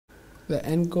The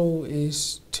end goal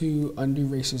is to undo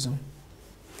racism.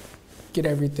 Get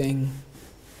everything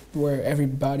where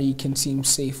everybody can seem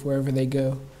safe wherever they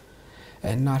go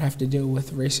and not have to deal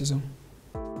with racism.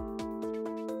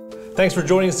 Thanks for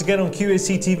joining us again on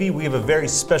QACTV. We have a very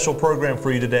special program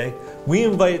for you today. We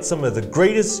invite some of the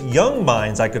greatest young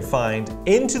minds I could find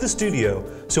into the studio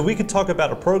so we could talk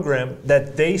about a program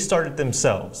that they started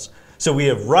themselves. So we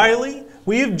have Riley,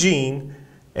 we have Gene,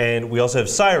 and we also have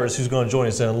Cyrus, who's going to join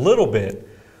us in a little bit.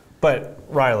 But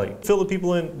Riley, fill the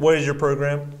people in. What is your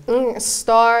program?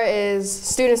 S.T.A.R is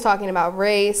Students Talking About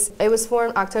Race. It was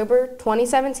formed October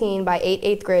 2017 by 8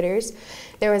 8th graders.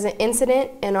 There was an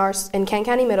incident in Kent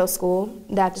County Middle School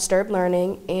that disturbed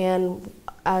learning, and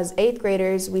as 8th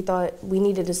graders, we thought we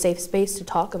needed a safe space to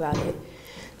talk about it.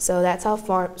 So that's how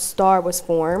S.T.A.R was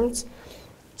formed.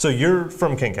 So you're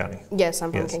from Kent County? Yes,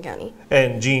 I'm from Kent County.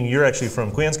 And Gene, you're actually from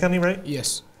Queens County, right?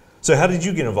 Yes. So how did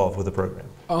you get involved with the program?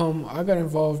 I got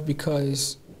involved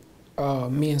because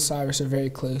me and Cyrus are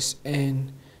very close,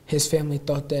 and his family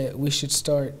thought that we should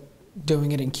start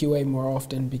doing it in QA more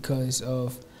often because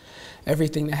of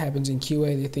everything that happens in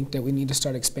QA. They think that we need to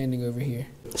start expanding over here.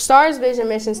 S.T.A.R's vision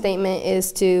mission statement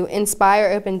is to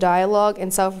inspire open dialogue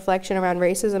and self-reflection around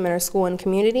racism in our school and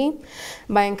community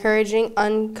by encouraging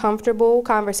uncomfortable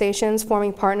conversations,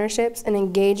 forming partnerships, and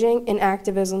engaging in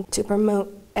activism to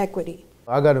promote equity.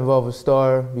 I got involved with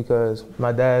S.T.A.R because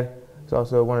my dad is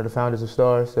also one of the founders of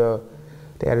S.T.A.R, so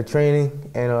they had a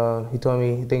training, and he told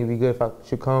me he think it'd be good if I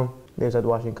should come. They was at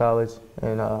Washington College,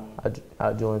 and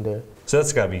I joined there. So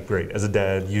that's got to be great. As a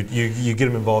dad, you get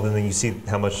them involved, and then you see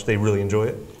how much they really enjoy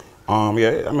it.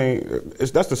 Yeah, I mean,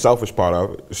 that's the selfish part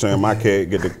of it. Saying my kid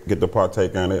get to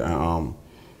partake in it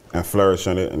and flourish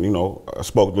in it. And you know, I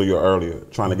spoke to you earlier,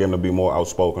 trying to get him to be more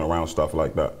outspoken around stuff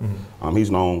like that. He's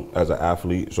known as an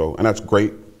athlete, and that's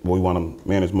great. We want him.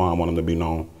 Me and his mom want him to be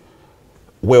known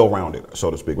well-rounded, so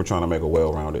to speak. We're trying to make a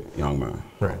well-rounded young man.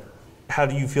 Right. How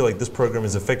do you feel like this program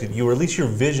has affected you, or at least your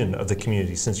vision of the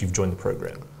community since you've joined the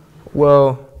program?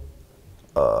 Well,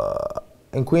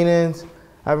 in Queen Anne's,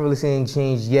 I haven't really seen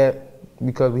change yet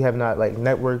because we have not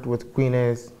networked with Queen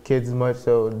Anne's kids as much.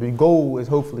 So the goal is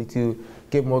hopefully to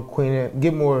get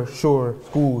more Shore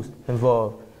schools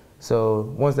involved.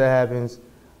 So once that happens,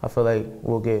 I feel like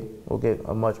we'll get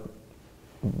a much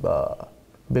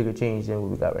bigger change than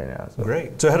what we got right now. So.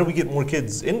 Great. So how do we get more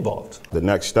kids involved? The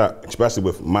next step, especially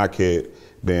with my kid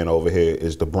being over here,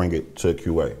 is to bring it to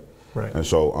QA. Right. And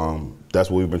so that's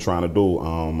what we've been trying to do.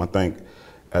 I think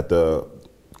at the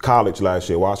college last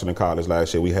year, Washington College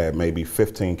last year, we had maybe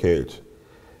 15 kids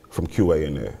from QA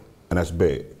in there, and that's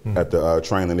big. At the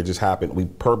training, it just happened. We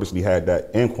purposely had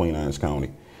that in Queen Anne's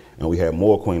County, and we had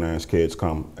more Queen Anne's kids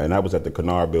come, and that was at the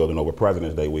Kennard Building over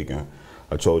President's Day weekend.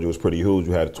 I told you it was pretty huge.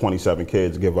 We had 27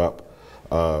 kids give up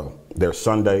their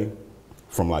Sunday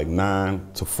from 9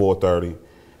 to 4:30,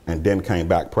 and then came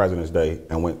back President's Day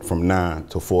and went from 9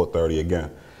 to 4:30 again.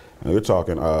 And we're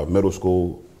talking middle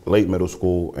school, late middle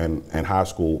school, and high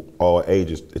school, all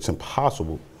ages. It's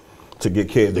impossible to get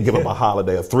kids to give up a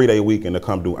holiday, a 3-day weekend to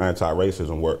come do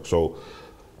anti-racism work. So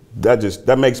that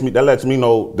lets me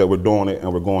know that we're doing it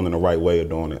and we're going in the right way of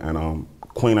doing it. And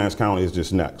Queen Anne's County is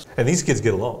just next. And these kids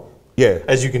get along. Yeah.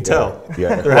 As you can tell.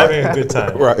 Yeah. They're having a good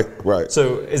time. Right.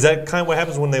 So is that kind of what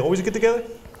happens when they always get together?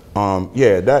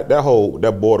 Yeah,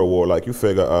 that border war, like you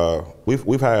figure,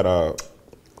 we've had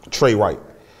Trey Wright,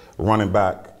 running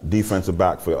back, defensive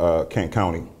back for Kent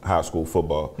County High School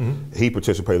football. He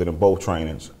participated in both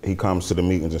trainings. He comes to the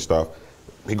meetings and stuff.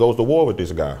 He goes to war with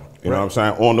this guy, you know what I'm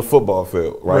saying, on the football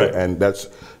field, right? And that's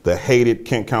the hated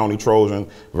Kent County Trojan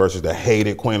versus the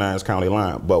hated Queen Anne's County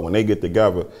Lion. But when they get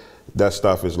together, that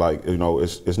stuff is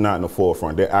it's not in the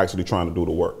forefront. They're actually trying to do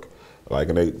the work.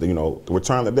 And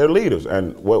they're leaders.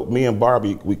 And what me and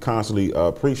Barbie, we constantly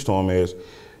preach to them is,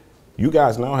 you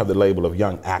guys now have the label of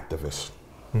young activists.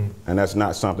 And that's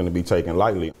not something to be taken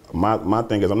lightly. My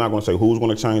thing is, I'm not going to say who's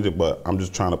going to change it, but I'm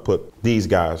just trying to put these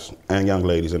guys and young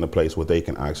ladies in a place where they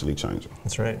can actually change it.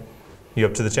 That's right. You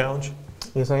up to the challenge?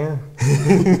 Yes, I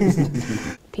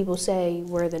am. People say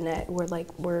we're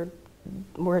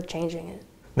changing it.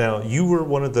 Now, you were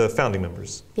one of the founding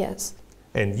members. Yes.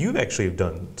 And you actually have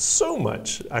done so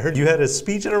much. I heard you had a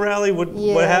speech at a rally. What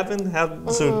happened?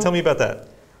 So tell me about that.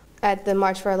 At the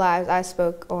March for Our Lives, I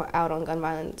spoke out on gun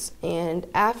violence. And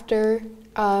after,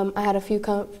 I had a few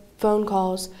phone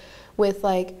calls with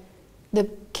the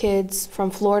kids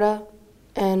from Florida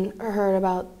and heard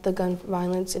about the gun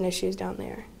violence and issues down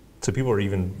there. So people are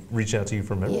even reaching out to you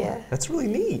from everywhere? Yeah. That's really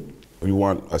neat. If you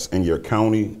want us in your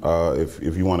county,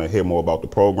 if you want to hear more about the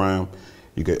program,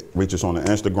 You can reach us on the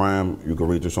Instagram, you can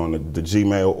reach us on the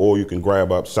Gmail, or you can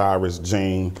grab up Cyrus,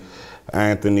 Jean,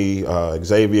 Anthony,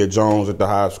 Xavier Jones at the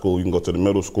high school. You can go to the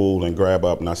middle school and grab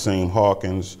up Naseem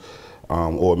Hawkins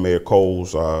or Mayor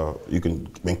Coles. You can,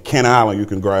 in Kent Island, you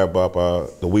can grab up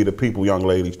the We the People young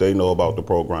ladies. They know about the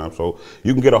program. So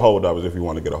you can get a hold of us if you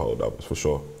want to get a hold of us, for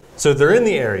sure. So they're in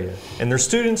the area and there's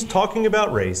students talking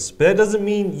about race, but that doesn't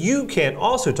mean you can't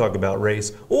also talk about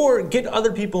race or get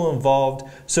other people involved.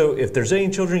 So if there's any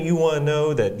children you want to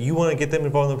know that you want to get them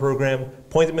involved in the program,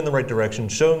 point them in the right direction,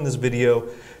 show them this video.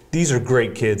 These are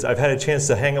great kids. I've had a chance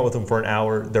to hang out with them for an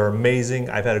hour. They're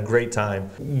amazing. I've had a great time.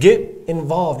 Get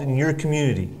involved in your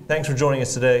community. Thanks for joining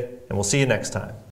us today, and we'll see you next time.